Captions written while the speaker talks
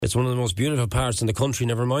It's one of the most beautiful parts in the country,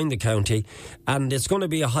 never mind the county. And it's going to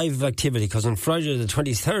be a hive of activity because on Friday the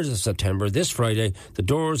 23rd of September, this Friday, the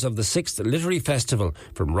doors of the 6th Literary Festival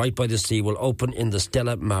from Right by the Sea will open in the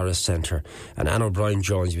Stella Maris Centre. And Anne O'Brien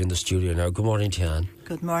joins me in the studio now. Good morning to you, Anne.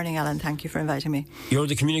 Good morning, Alan. Thank you for inviting me. You're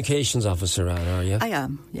the communications officer, Anne, are you? I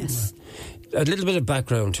am, yes. A little bit of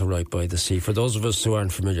background to Right by the Sea for those of us who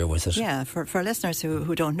aren't familiar with it. Yeah, for listeners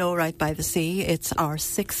who don't know Right by the Sea, it's our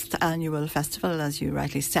 6th annual festival, as you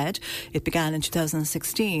rightly said. It began in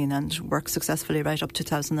 2016 and worked successfully right up to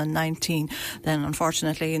 2019. Then,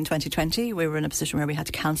 unfortunately, in 2020, we were in a position where we had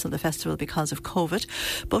to cancel the festival because of COVID.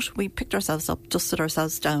 But we picked ourselves up, dusted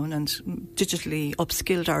ourselves down and digitally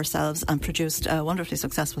upskilled ourselves and produced a wonderfully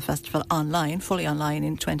successful festival online, fully online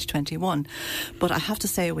in 2021. But I have to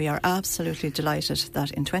say we are absolutely delighted that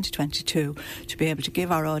in 2022 to be able to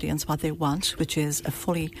give our audience what they want, which is a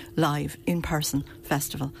fully live, in-person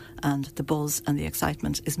festival. And the buzz and the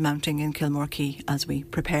excitement is mounting in Kilmore Quay as we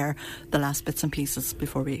prepare the last bits and pieces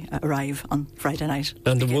before we arrive on Friday night.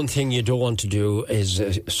 And the one thing you don't want to do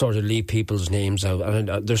is sort of leave people's names out.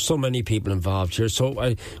 And there's so many people involved here.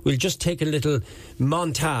 So we'll just take a little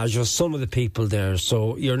montage of some of the people there.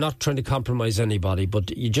 So you're not trying to compromise anybody,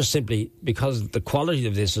 but you just simply, because the quality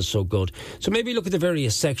of this is so good. So maybe look at the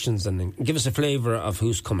various sections and give us a flavour of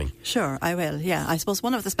who's coming. Sure, I will, yeah. I suppose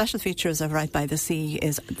one of the special features of Right by the Sea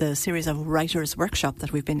is the series of writers' workshop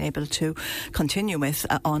that we've been able to continue with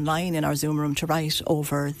online in our Zoom room to write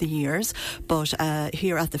over the years. But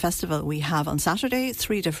here at the festival we have on Saturday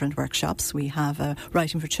 3 different workshops. We have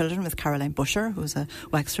Writing for Children with Caroline Busher, who's a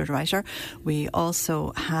Wexford writer. We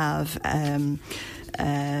also have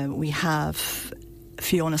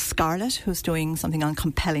Fiona Scarlett, who's doing something on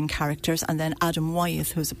compelling characters, and then Adam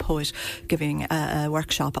Wyeth, who's a poet, giving a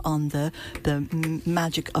workshop on the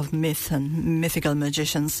magic of myth and mythical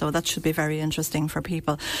magicians. So that should be very interesting for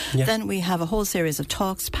people. Yeah. Then we have a whole series of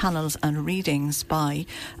talks, panels and readings by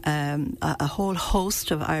a whole host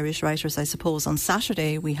of Irish writers, I suppose. On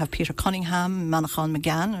Saturday we have Peter Cunningham, Monaghan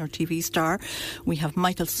McGann, our TV star. We have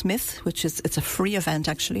Michael Smith, it's a free event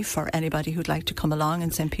actually for anybody who'd like to come along in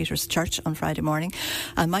St. Peter's Church on Friday morning.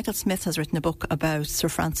 And Michael Smith has written a book about Sir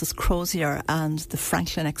Francis Crozier and the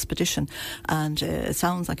Franklin expedition, and it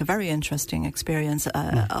sounds like a very interesting experience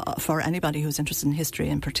for anybody who's interested in history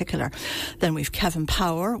in particular. Then we've Kevin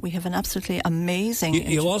Power. We have an absolutely amazing...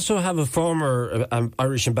 You also have a former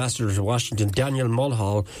Irish ambassador to Washington, Daniel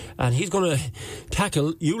Mulhall, and he's going to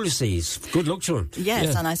tackle Ulysses. Good luck to him.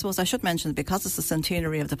 Yes, yeah. And I suppose I should mention, because it's the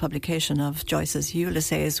centenary of the publication of Joyce's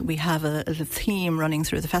Ulysses, we have a theme running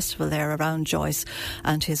through the festival there around Joyce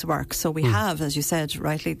and his work. So we have, as you said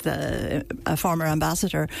rightly, a former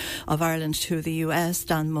ambassador of Ireland to the US,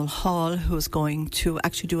 Dan Mulhall, who's going to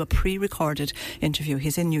actually do a pre-recorded interview.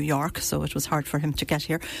 He's in New York, so it was hard for him to get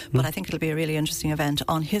here, but I think it'll be a really interesting event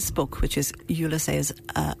on his book, which is Ulysses,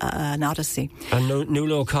 an Odyssey. And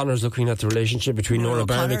Nuala O'Connor's looking at the relationship between Nora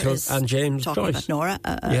Barnacle and James Joyce.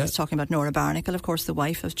 Talking about Nora Barnacle, of course, the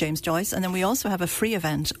wife of James Joyce. And then we also have a free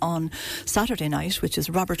event on Saturday night, which is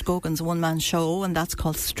Robert Gogan's one-man show, and that's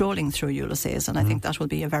called Strolling Through Ulysses, and I think that will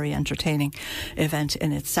be a very entertaining event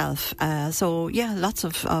in itself. So yeah, lots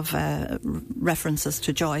of references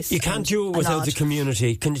to Joyce. You can't do it without the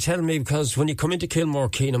community. Can you tell me, because when you come into Kilmore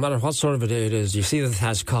Quay, no matter what sort of a day it is, you see the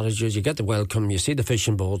thatched cottages, you get the welcome, you see the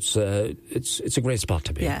fishing boats, it's a great spot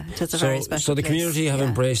to be. Yeah, it's a very special So the community have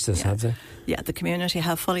embraced this, have they? Yeah, the community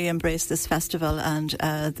have fully embraced this festival, and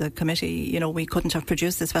the committee, we couldn't have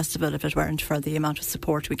produced this festival if it weren't for the amount of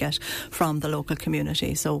support we get from the local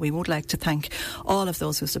community. So we would like to thank all of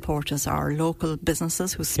those who support us, our local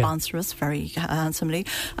businesses who sponsor us very handsomely,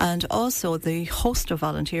 and also the host of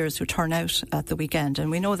volunteers who turn out at the weekend. And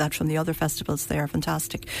we know that from the other festivals, they are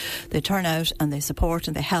fantastic. They turn out and they support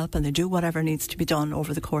and they help and they do whatever needs to be done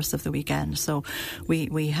over the course of the weekend. So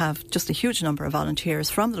we have just a huge number of volunteers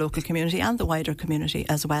from the local community and the wider community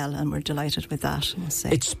as well, and we're delighted with that, I must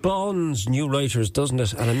say. It spawns new writers, doesn't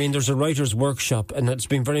it? And I mean, there's a writers' workshop, and it's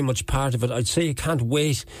been very much part of it. I'd say you can't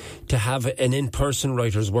wait to have an in-person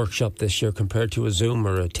writers' workshop this year compared to a Zoom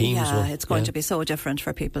or a Teams. Yeah, it's going to be so different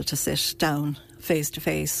for people to sit down face to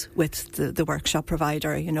face with the workshop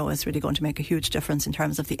provider. It's really going to make a huge difference in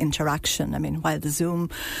terms of the interaction. I mean, while the Zoom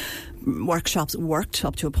workshops worked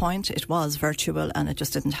up to a point, it was virtual and it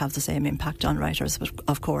just didn't have the same impact on writers, but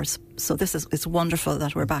of course. So it's wonderful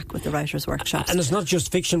that we're back with the writers' workshops. And it's not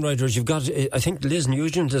just fiction writers. You've got, I think Liz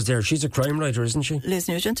Nugent is there. She's a crime writer, isn't she? Liz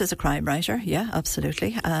Nugent is a crime writer, yeah,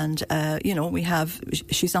 absolutely. And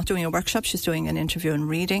she's not doing a workshop, she's doing an interview and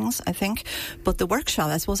readings, I think. But the workshop,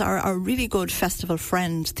 I suppose, our really good festival festival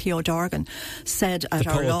friend Theo Dorgan said at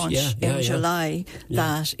our launch in July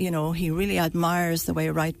that, you know, he really admires the way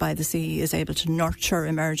Right by the Sea is able to nurture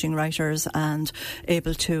emerging writers and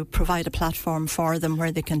able to provide a platform for them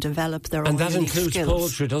where they can develop their own skills. And that includes skills.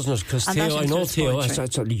 Poetry, doesn't it? Because Theo, I know Theo,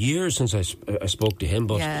 it's years since I spoke to him,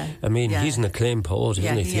 but I mean, he's an acclaimed poet,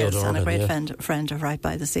 isn't he, Theo Dorgan? And a great friend of Right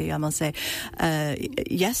by the Sea, I must say.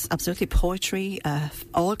 Yes, absolutely. Poetry,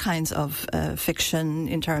 all kinds of fiction,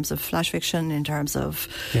 in terms of flash fiction, in terms of,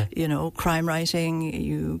 you know, crime writing.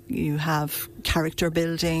 You have character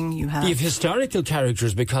building. You have historical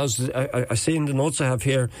characters, because I see in the notes I have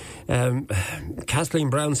here,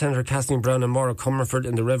 Kathleen Brown, Senator Kathleen Brown and Maura Comerford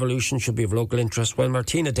in The Revolution should be of local interest, while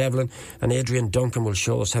Martina Devlin and Adrian Duncan will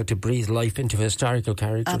show us how to breathe life into historical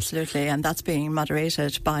characters. Absolutely, and that's being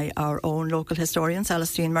moderated by our own local historian,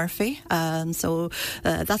 Celestine Murphy. So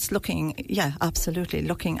that's looking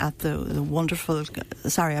at the wonderful,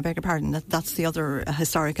 sorry, I beg your pardon, that's the other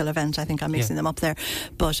historical event. I think I'm mixing them up there.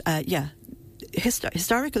 But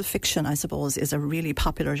historical fiction, I suppose, is a really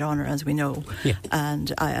popular genre, as we know.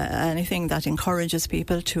 And anything that encourages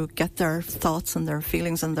people to get their thoughts and their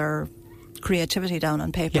feelings and their creativity down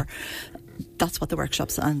on paper. That's what the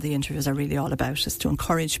workshops and the interviews are really all about, is to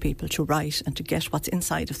encourage people to write and to get what's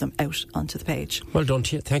inside of them out onto the page. Well done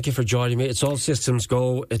to you. Thank you for joining me. It's all systems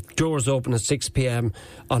go. Doors open at 6 p.m.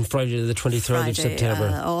 on Friday the 23rd of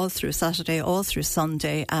September. All through Saturday, all through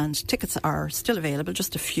Sunday, and tickets are still available,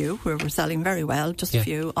 just a few. We're selling very well, just a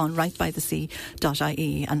few, on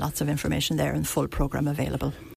rightbythesea.ie, and lots of information there and full programme available.